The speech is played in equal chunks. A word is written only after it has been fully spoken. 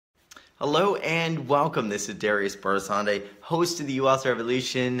Hello and welcome. This is Darius Barazandeh, host of the U Wealth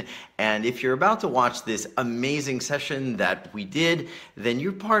Revolution. And if you're about to watch this amazing session that we did, then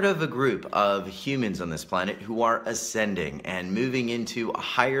you're part of a group of humans on this planet who are ascending and moving into a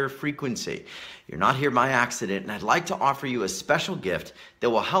higher frequency. You're not here by accident, and I'd like to offer you a special gift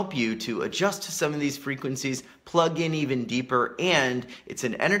that will help you to adjust to some of these frequencies, plug in even deeper, and it's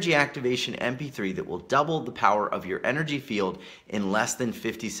an energy activation MP3 that will double the power of your energy field in less than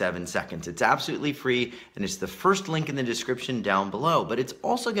 57 seconds. It's absolutely free, and it's the first link in the description down below, but it's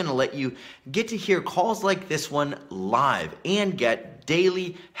also going to let you get to hear calls like this one live and get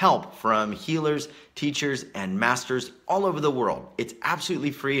daily help from healers, teachers, and masters all over the world. It's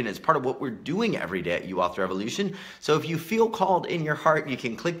absolutely free, and it's part of what we're doing every day at U Wealth Revolution. So if you feel called in your heart, you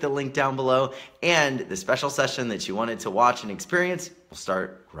can click the link down below, and the special session that you wanted to watch and experience will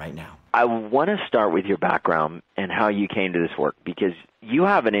start right now. I want to start with your background and how you came to this work, because you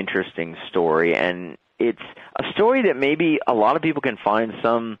have an interesting story, and it's a story that maybe a lot of people can find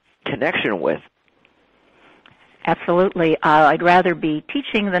some connection with. Absolutely. I'd rather be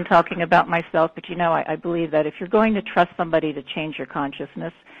teaching than talking about myself, but I believe that if you're going to trust somebody to change your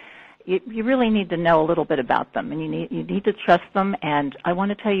consciousness, you really need to know a little bit about them, and you need to trust them. And I want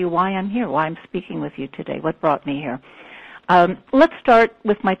to tell you why I'm here, why I'm speaking with you today, what brought me here. Let's start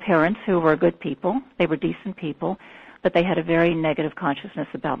with my parents, who were good people. They were decent people, but they had a very negative consciousness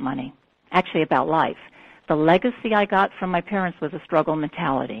about money, actually about life. The legacy I got from my parents was a struggle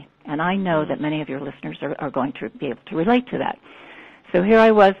mentality, and I know that many of your listeners are going to be able to relate to that. So here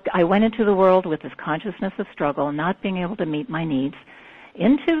I was, I went into the world with this consciousness of struggle, not being able to meet my needs,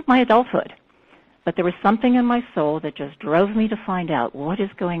 into my adulthood. But there was something in my soul that just drove me to find out what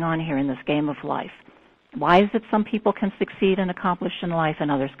is going on here in this game of life. Why is it some people can succeed and accomplish in life and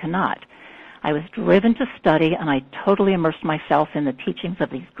others cannot? I was driven to study, and I totally immersed myself in the teachings of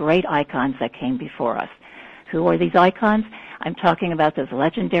these great icons that came before us. Who are these icons? I'm talking about those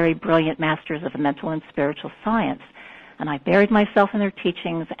legendary, brilliant masters of mental and spiritual science. And I buried myself in their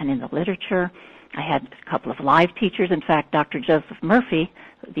teachings and in the literature. I had a couple of live teachers. In fact, Dr. Joseph Murphy,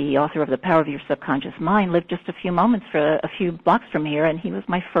 the author of The Power of Your Subconscious Mind, lived just a few blocks from here, and he was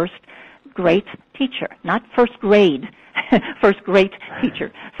my first great teacher. Not first grade, first great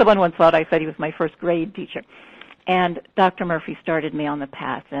teacher. Someone once thought I said he was my first grade teacher. And Dr. Murphy started me on the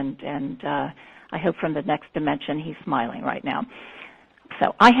path, and I hope from the next dimension he's smiling right now.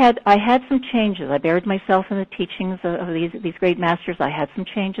 So I had some changes. I buried myself in the teachings of these great masters. I had some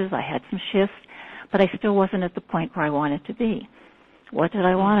changes. I had some shifts, but I still wasn't at the point where I wanted to be. What did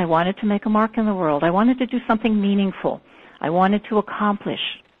I want? I wanted to make a mark in the world. I wanted to do something meaningful. I wanted to accomplish,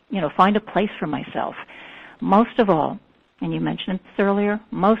 find a place for myself. Most of all, and you mentioned this earlier,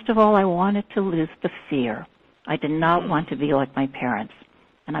 most of all I wanted to lose the fear. I did not want to be like my parents.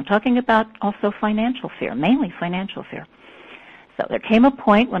 And I'm talking about also financial fear, mainly financial fear. So there came a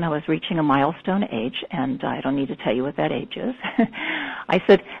point when I was reaching a milestone age, and I don't need to tell you what that age is. I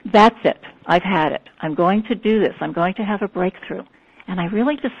said, that's it. I've had it. I'm going to do this. I'm going to have a breakthrough. And I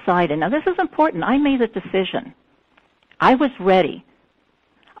really decided, now this is important, I made a decision. I was ready.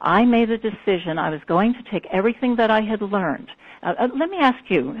 I made a decision. I was going to take everything that I had learned. Let me ask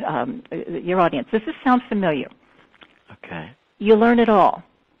you, your audience, does this sound familiar? Okay. You learn it all.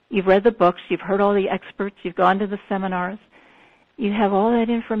 You've read the books, you've heard all the experts, you've gone to the seminars. You have all that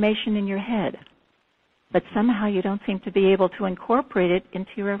information in your head, but somehow you don't seem to be able to incorporate it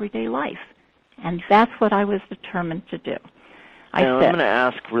into your everyday life. And that's what I was determined to do. I'm going to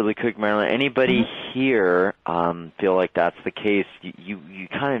ask really quick, Marilyn, anybody here feel like that's the case? You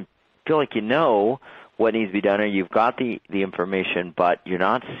kind of feel like you know what needs to be done, or you've got the information, but you're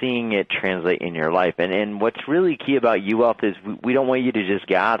not seeing it translate in your life. And what's really key about UWealth is we don't want you to just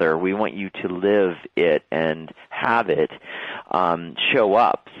gather. We want you to live it and have it show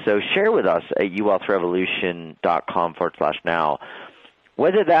up. So share with us at uwealthrevolution.com/now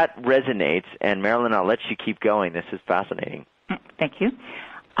whether that resonates. And Marilyn, I'll let you keep going. This is fascinating. Thank you.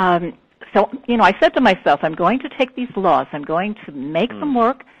 So, I said to myself, I'm going to take these laws. I'm going to make them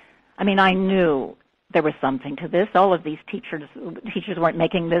work. I mean, I knew there was something to this. All of these teachers weren't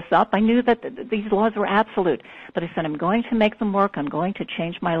making this up. I knew that these laws were absolute. But I said, I'm going to make them work. I'm going to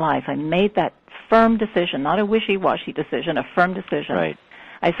change my life. I made that firm decision, not a wishy-washy decision, a firm decision. Right.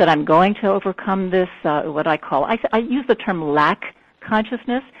 I said, I'm going to overcome this, what I call, I use the term lack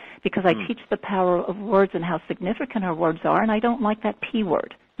consciousness because I teach the power of words and how significant our words are, and I don't like that P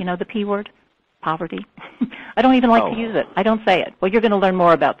word. You know the P word? Poverty. I don't even like to use it. I don't say it. Well, you're going to learn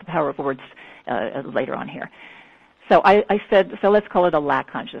more about the power of words later on here. So I said, so let's call it a lack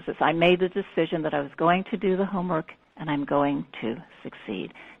consciousness. I made the decision that I was going to do the homework and I'm going to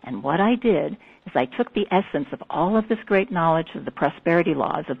succeed. And what I did is I took the essence of all of this great knowledge of the prosperity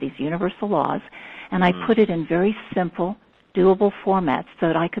laws, of these universal laws, and I put it in very simple, doable formats so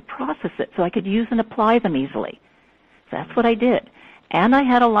that I could process it, so I could use and apply them easily. So that's what I did. And I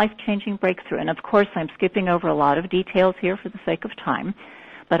had a life-changing breakthrough. And, of course, I'm skipping over a lot of details here for the sake of time,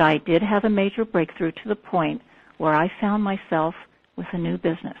 but I did have a major breakthrough to the point where I found myself with a new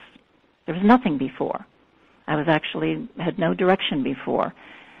business. There was nothing before. I had no direction before.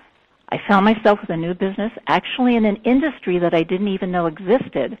 I found myself with a new business, actually in an industry that I didn't even know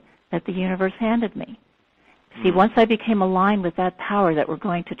existed, that the universe handed me. See, once I became aligned with that power that we're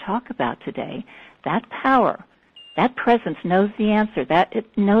going to talk about today, that power, that presence knows the answer. That it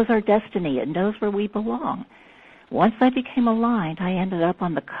knows our destiny. It knows where we belong. Once I became aligned, I ended up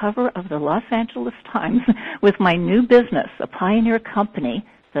on the cover of the Los Angeles Times with my new business, a pioneer company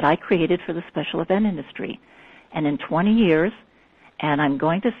that I created for the special event industry. And in 20 years, and I'm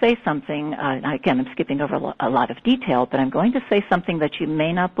going to say something, again, I'm skipping over a lot of detail, but I'm going to say something that you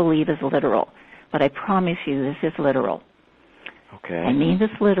may not believe is literal. But I promise you this is literal. Okay. I mean this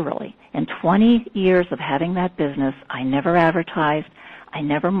literally. In 20 years of having that business, I never advertised, I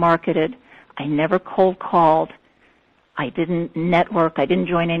never marketed, I never cold called, I didn't network, I didn't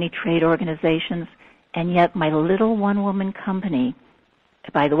join any trade organizations, and yet my little one-woman company,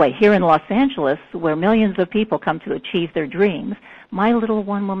 by the way, here in Los Angeles, where millions of people come to achieve their dreams, my little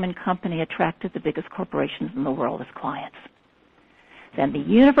one-woman company attracted the biggest corporations in the world as clients. Then the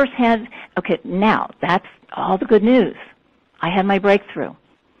universe had, okay, now that's all the good news. I had my breakthrough.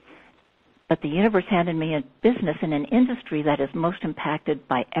 But the universe handed me a business in an industry that is most impacted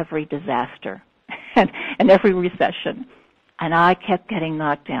by every disaster and every recession. And I kept getting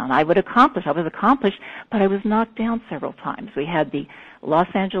knocked down. I was accomplished, but I was knocked down several times. We had the Los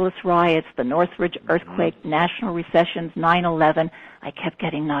Angeles riots, the Northridge earthquake, national recessions, 9/11. I kept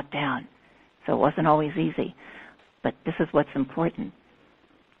getting knocked down. So it wasn't always easy. But this is what's important.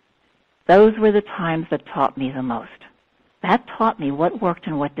 Those were the times that taught me the most. That taught me what worked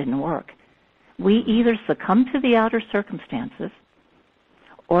and what didn't work. We either succumb to the outer circumstances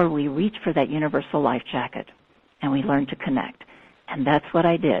or we reach for that universal life jacket and we learn to connect. And that's what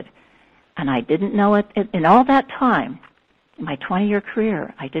I did. And I didn't know it in all that time, in my 20-year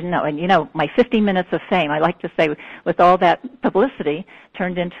career. I didn't know. And, you know, my 50 minutes of fame, I like to say, with all that publicity,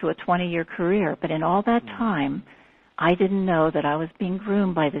 turned into a 20-year career. But in all that time, I didn't know that I was being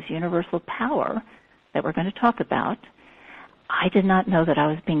groomed by this universal power that we're going to talk about. I did not know that I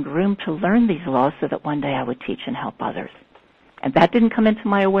was being groomed to learn these laws so that one day I would teach and help others. And that didn't come into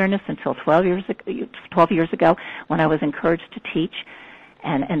my awareness until 12 years ago when I was encouraged to teach.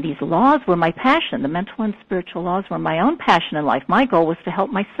 And these laws were my passion. The mental and spiritual laws were my own passion in life. My goal was to help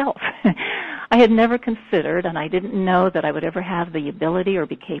myself. I had never considered, and I didn't know that I would ever have the ability or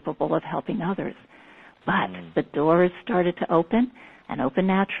be capable of helping others. But the doors started to open and open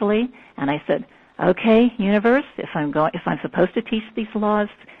naturally, and I said, okay, universe, if I'm supposed to teach these laws,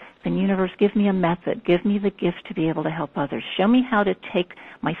 then universe, give me a method. Give me the gift to be able to help others. Show me how to take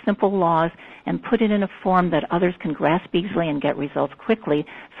my simple laws and put it in a form that others can grasp easily and get results quickly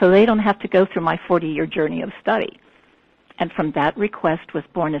so they don't have to go through my 40-year journey of study. And from that request was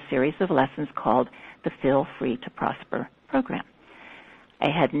born a series of lessons called the Feel Free to Prosper program.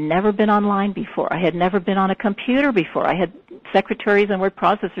 I had never been online before. I had never been on a computer before. I had secretaries and word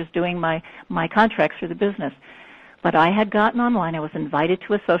processors doing my contracts for the business. But I had gotten online. I was invited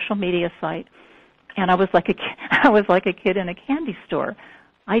to a social media site, and I was like a kid in a candy store.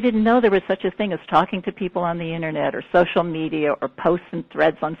 I didn't know there was such a thing as talking to people on the internet or social media or posts and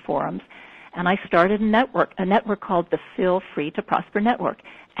threads on forums. And I started a network called the Feel Free to Prosper Network.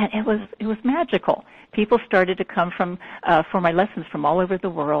 And it was magical. People started to come for my lessons from all over the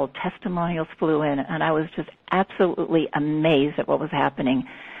world. Testimonials flew in, and I was just absolutely amazed at what was happening.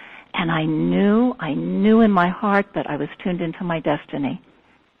 And I knew in my heart that I was tuned into my destiny.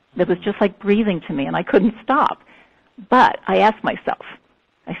 It was just like breathing to me, and I couldn't stop. But I asked myself,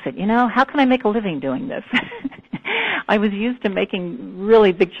 I said, how can I make a living doing this? I was used to making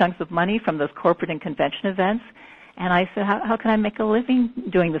really big chunks of money from those corporate and convention events. And I said, how can I make a living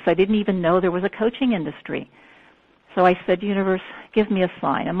doing this? I didn't even know there was a coaching industry. So I said, universe, give me a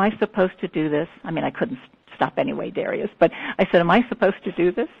sign. Am I supposed to do this? I mean, I couldn't stop anyway, Darius. But I said, am I supposed to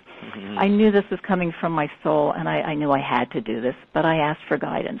do this? Mm-hmm. I knew this was coming from my soul, and I knew I had to do this. But I asked for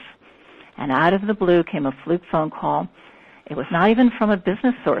guidance. And out of the blue came a fluke phone call. It was not even from a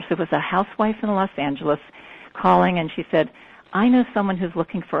business source. It was a housewife in Los Angeles calling, and she said, I know someone who's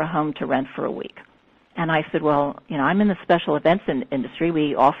looking for a home to rent for a week. And I said, well, I'm in the special events industry.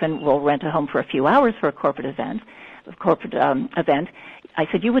 We often will rent a home for a few hours for a corporate event. corporate event. I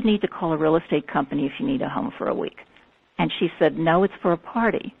said, you would need to call a real estate company if you need a home for a week. And she said, no, it's for a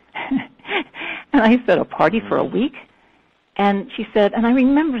party. And I said, a party for a week? And she said, and I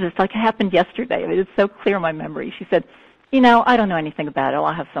remember this like it happened yesterday. It's so clear in my memory. She said, I don't know anything about it.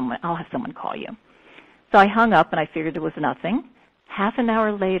 I'll have someone call you. So I hung up, and I figured there was nothing. Half an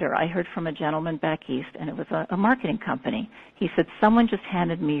hour later, I heard from a gentleman back east, and it was a marketing company. He said, someone just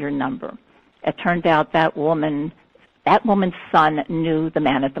handed me your number. It turned out that woman's son knew the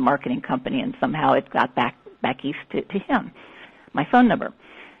man at the marketing company, and somehow it got back east to him, my phone number.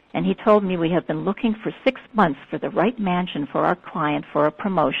 And he told me, we have been looking for 6 months for the right mansion for our client for a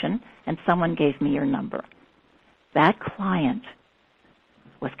promotion, and someone gave me your number. That client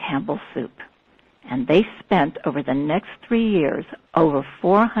was Campbell Soup. And they spent, over the next 3 years, over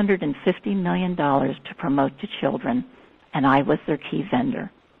 $450 million to promote to children, and I was their key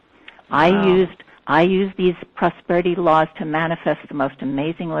vendor. Wow. I used these prosperity laws to manifest the most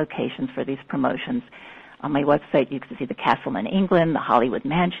amazing locations for these promotions. On my website, you can see the castle in England, the Hollywood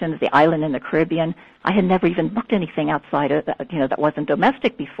mansions, the island in the Caribbean. I had never even booked anything outside of that wasn't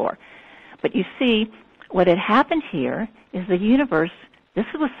domestic before. But you see, what had happened here is the universe, this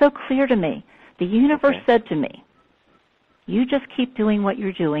was so clear to me. The universe said to me, you just keep doing what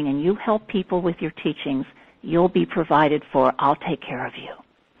you're doing and you help people with your teachings, you'll be provided for, I'll take care of you.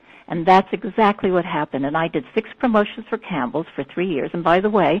 And that's exactly what happened. And I did 6 promotions for Campbell's for 3 years. And by the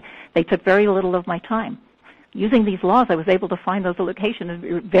way, they took very little of my time. Using these laws, I was able to find those locations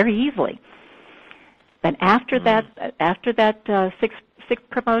very easily. Then after that, six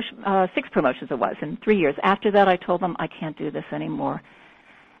promotions it was in 3 years. After that, I told them I can't do this anymore.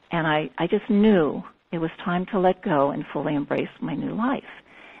 And I just knew it was time to let go and fully embrace my new life.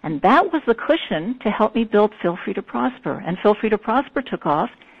 And that was the cushion to help me build Feel Free to Prosper. And Feel Free to Prosper took off.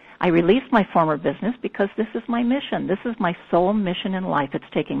 I released my former business because this is my mission. This is my sole mission in life. It's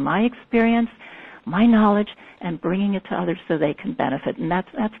taking my experience, my knowledge, and bringing it to others so they can benefit. And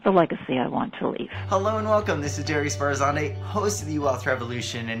that's the legacy I want to leave. Hello and welcome. This is Darius Barazandeh, host of the Wealth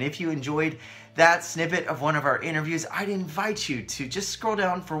Revolution. And if you enjoyed that snippet of one of our interviews, I'd invite you to just scroll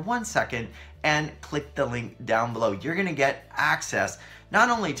down for 1 second and click the link down below. You're going to get access not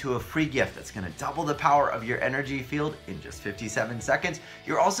only to a free gift that's going to double the power of your energy field in just 57 seconds,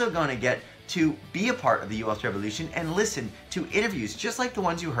 you're also going to get to be a part of the Wealth Revolution and listen to interviews just like the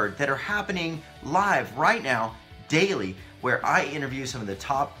ones you heard that are happening live right now, daily, where I interview some of the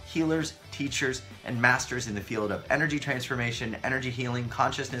top healers, teachers, and masters in the field of energy transformation, energy healing,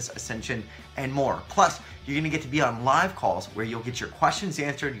 consciousness ascension, and more. Plus, you're going to get to be on live calls where you'll get your questions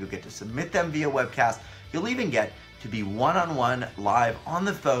answered, you'll get to submit them via webcast, you'll even get to be one-on-one live on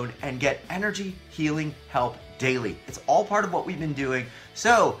the phone and get energy healing help daily. It's all part of what we've been doing.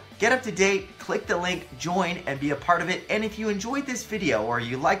 So get up to date, click the link, join, and be a part of it. And if you enjoyed this video or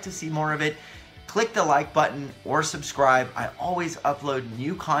you'd like to see more of it, click the like button or subscribe. I always upload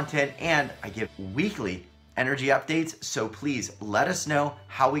new content and I give weekly energy updates. So please let us know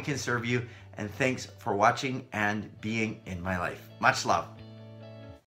how we can serve you. And thanks for watching and being in my life. Much love.